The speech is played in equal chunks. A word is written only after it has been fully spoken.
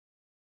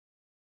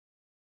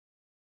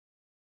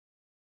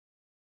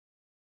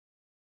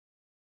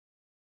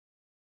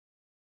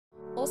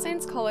All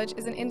Saints College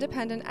is an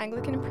independent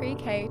Anglican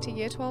pre-K to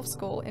Year 12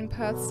 school in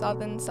Perth's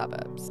southern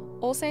suburbs.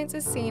 All Saints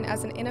is seen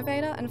as an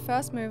innovator and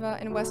first mover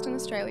in Western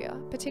Australia,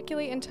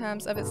 particularly in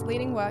terms of its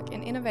leading work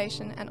in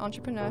innovation and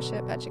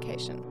entrepreneurship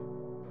education.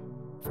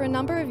 For a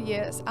number of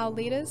years, our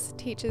leaders,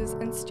 teachers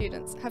and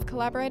students have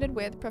collaborated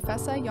with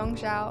Professor Yong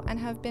Zhao and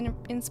have been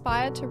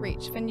inspired to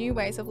reach for new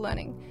ways of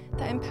learning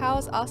that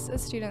empowers us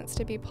as students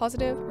to be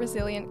positive,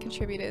 resilient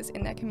contributors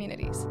in their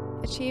communities,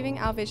 achieving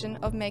our vision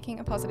of making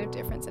a positive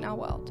difference in our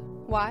world.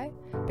 Why?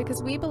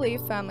 Because we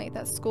believe firmly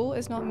that school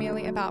is not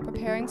merely about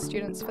preparing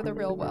students for the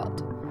real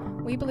world.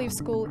 We believe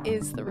school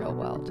is the real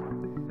world.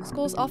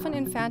 Schools often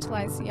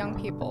infantilize young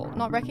people,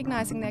 not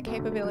recognizing their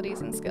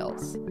capabilities and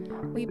skills.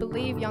 We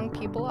believe young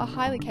people are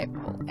highly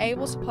capable,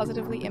 able to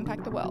positively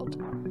impact the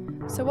world.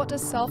 So what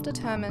does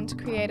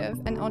self-determined, creative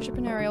and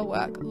entrepreneurial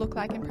work look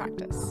like in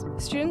practice?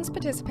 Students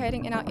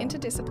participating in our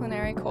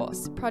interdisciplinary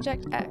course,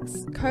 Project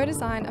X,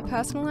 co-design a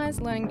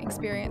personalized learning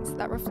experience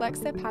that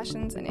reflects their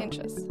passions and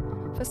interests.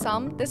 For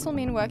some, this will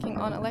mean working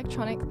on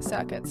electronic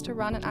circuits to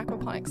run an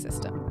aquaponics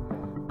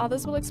system.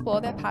 Others will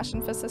explore their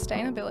passion for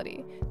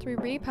sustainability through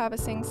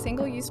repurposing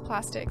single-use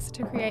plastics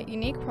to create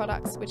unique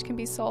products which can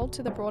be sold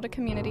to the broader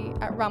community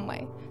at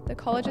Runway, the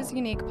college's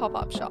unique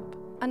pop-up shop.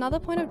 Another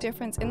point of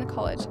difference in the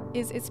college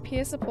is its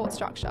peer support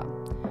structure.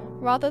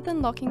 Rather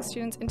than locking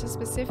students into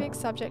specific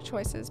subject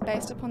choices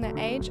based upon their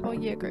age or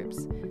year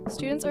groups,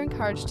 students are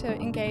encouraged to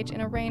engage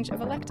in a range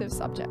of elective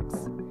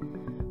subjects.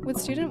 With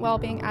student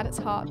wellbeing at its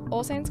heart,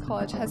 All Saints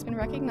College has been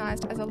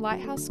recognised as a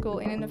lighthouse school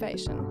in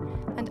innovation,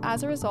 and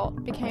as a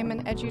result became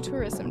an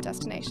edutourism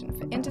destination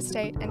for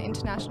interstate and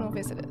international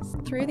visitors.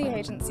 Through the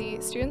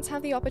agency, students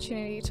have the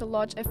opportunity to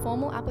lodge a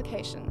formal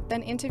application,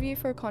 then interview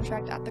for a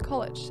contract at the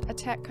college, a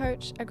tech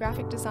coach, a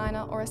graphic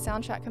designer or a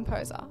soundtrack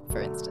composer,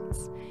 for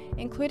instance,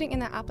 including in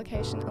their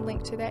application a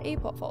link to their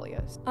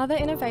e-portfolios. Other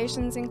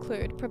innovations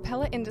include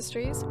Propeller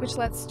Industries, which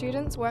lets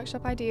students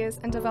workshop ideas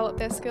and develop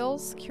their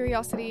skills,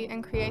 curiosity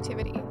and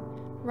creativity.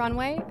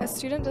 Runway, a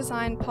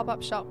student-designed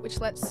pop-up shop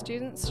which lets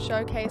students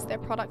showcase their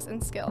products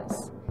and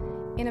skills.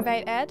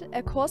 Innovate Ed,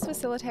 a course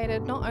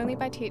facilitated not only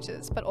by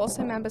teachers but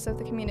also members of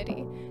the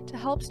community to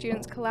help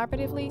students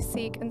collaboratively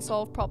seek and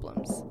solve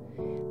problems.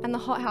 And the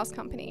HotHouse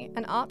Company,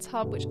 an arts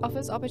hub which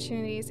offers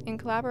opportunities in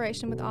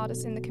collaboration with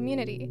artists in the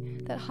community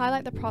that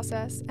highlight the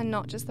process and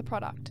not just the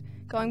product,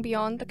 going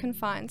beyond the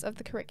confines of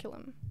the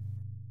curriculum.